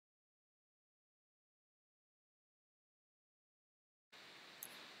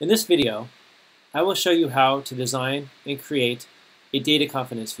In this video, I will show you how to design and create a data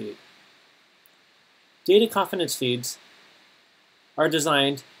confidence feed. Data confidence feeds are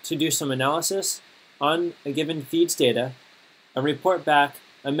designed to do some analysis on a given feed's data and report back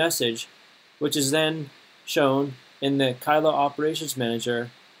a message which is then shown in the Kylo Operations Manager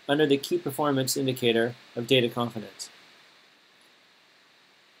under the Key Performance Indicator of data confidence.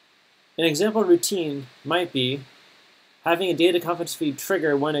 An example routine might be having a data confidence feed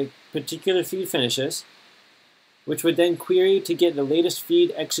trigger when a particular feed finishes, which would then query to get the latest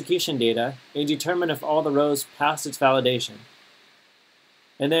feed execution data and determine if all the rows passed its validation,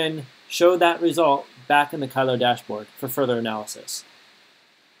 and then show that result back in the Kylo dashboard for further analysis.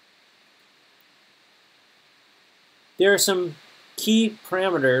 There are some key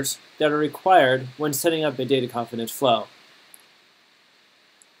parameters that are required when setting up a data confidence flow.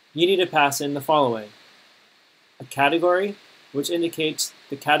 You need to pass in the following: a category, which indicates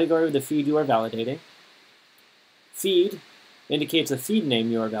the category of the feed you are validating. Feed indicates the feed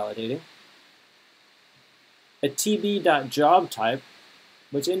name you are validating. A tb.job type,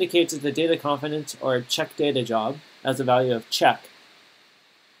 which indicates it's a data confidence or a check data job as a value of check.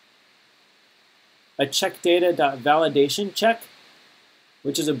 A checkData.validation check,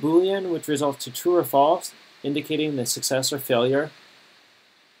 which is a Boolean which results to true or false, indicating the success or failure.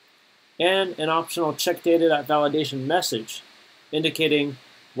 And an optional checkData.validation message, indicating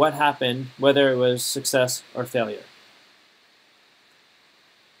what happened, whether it was success or failure.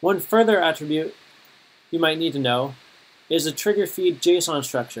 One further attribute you might need to know is the trigger feed JSON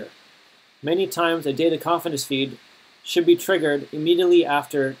structure. Many times a data confidence feed should be triggered immediately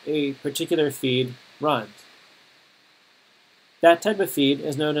after a particular feed runs. That type of feed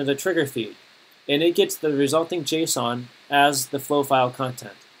is known as a trigger feed, and it gets the resulting JSON as the flow file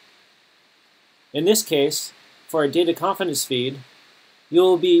content. In this case, for a data confidence feed,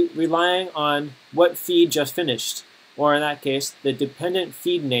 you'll be relying on what feed just finished, or in that case, the dependent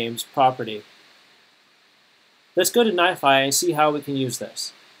feed names property. Let's go to NiFi and see how we can use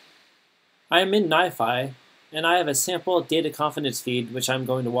this. I am in NiFi, and I have a sample data confidence feed which I'm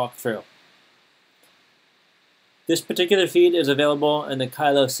going to walk through. This particular feed is available in the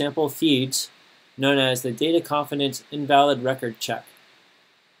Kylo sample feeds, known as the data confidence invalid record check.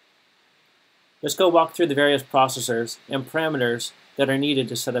 Let's go walk through the various processors and parameters that are needed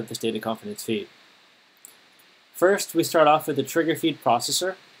to set up this data confidence feed. First, we start off with the trigger feed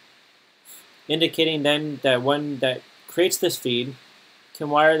processor, indicating then that one that creates this feed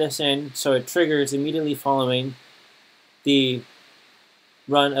can wire this in so it triggers immediately following the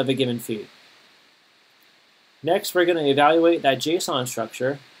run of a given feed. Next, we're going to evaluate that JSON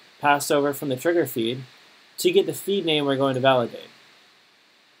structure passed over from the trigger feed to get the feed name we're going to validate.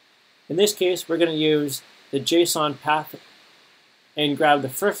 In this case, we're going to use the JSON path and grab the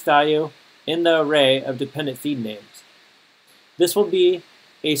first value in the array of dependent feed names. This will be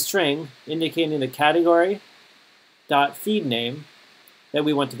a string indicating the category dot feed name that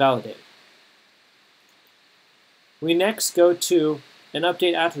we want to validate. We next go to an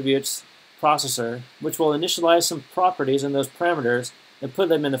update attributes processor, which will initialize some properties in those parameters and put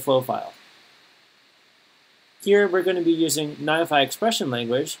them in the flow file. Here we're going to be using NiFi expression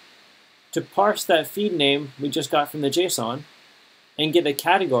language to parse that feed name we just got from the JSON and get the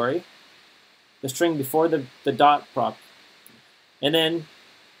category, the string before the dot prop, and then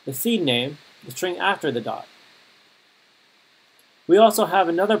the feed name, the string after the dot. We also have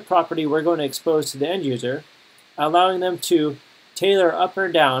another property we're going to expose to the end user, allowing them to tailor up or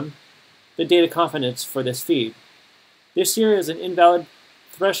down the data confidence for this feed. This here is an invalid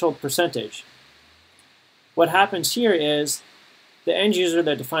threshold percentage. What happens here is the end user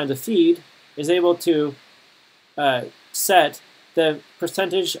that defines a feed is able to set the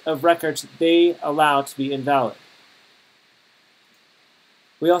percentage of records they allow to be invalid.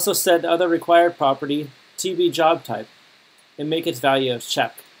 We also set the other required property, tb.job type, and make its value as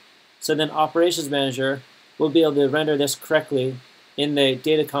check. So then Operations Manager will be able to render this correctly in the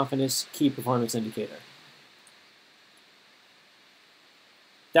data confidence key performance indicator.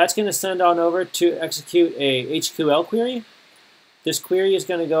 That's going to send on over to execute a HQL query. This query is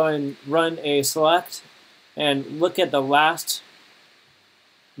going to go and run a select and look at the last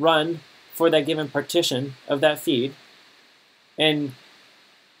run for that given partition of that feed and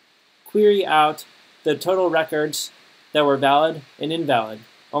query out the total records that were valid and invalid,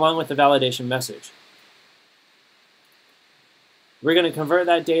 along with the validation message. We're going to convert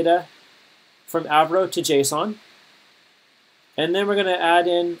that data from Avro to JSON, and then we're going to add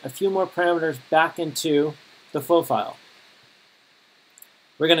in a few more parameters back into the flow file.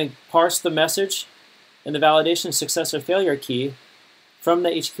 We're going to parse the message and the validation success or failure key from the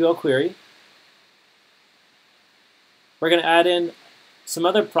HQL query. We're going to add in some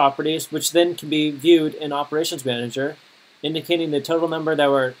other properties which then can be viewed in Operations Manager, indicating the total number that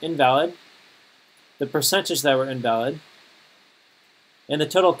were invalid, the percentage that were invalid, and the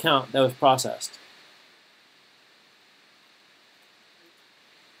total count that was processed.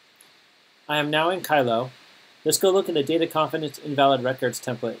 I am now in Kylo. Let's go look at the Data Confidence Invalid Records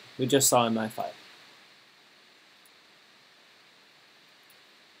template we just saw in NiFi.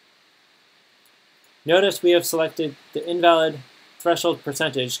 Notice we have selected the invalid threshold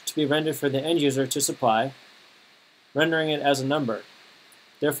percentage to be rendered for the end user to supply, rendering it as a number.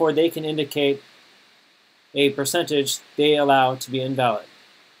 Therefore, they can indicate a percentage they allow to be invalid.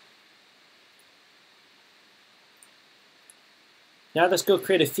 Now let's go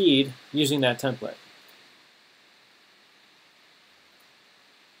create a feed using that template.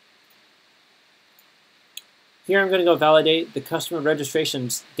 Here I'm going to go validate the customer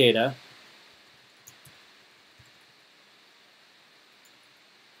registrations data.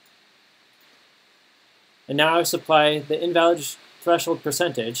 And now I supply the invalid threshold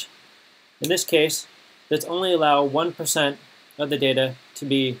percentage. In this case, let's only allow 1% of the data to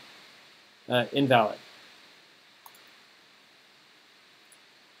be invalid.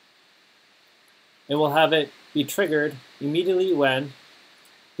 And we'll have it be triggered immediately when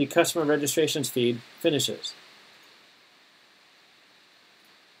the customer registrations feed finishes.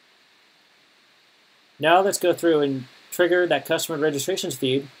 Now let's go through and trigger that customer registrations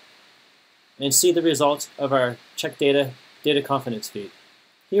feed and see the results of our check data confidence feed.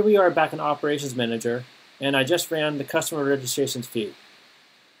 Here we are back in Operations Manager, and I just ran the customer registrations feed.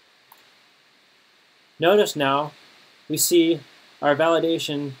 Notice now we see our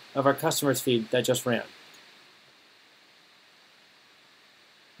validation of our customers feed that just ran.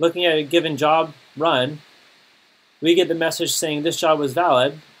 Looking at a given job run, we get the message saying this job was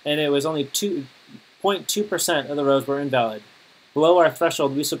valid, and it was only 0.2% of the rows were invalid, below our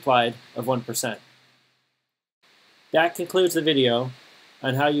threshold we supplied of 1%. That concludes the video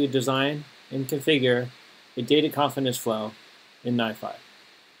on how you design and configure a data confidence flow in NiFi.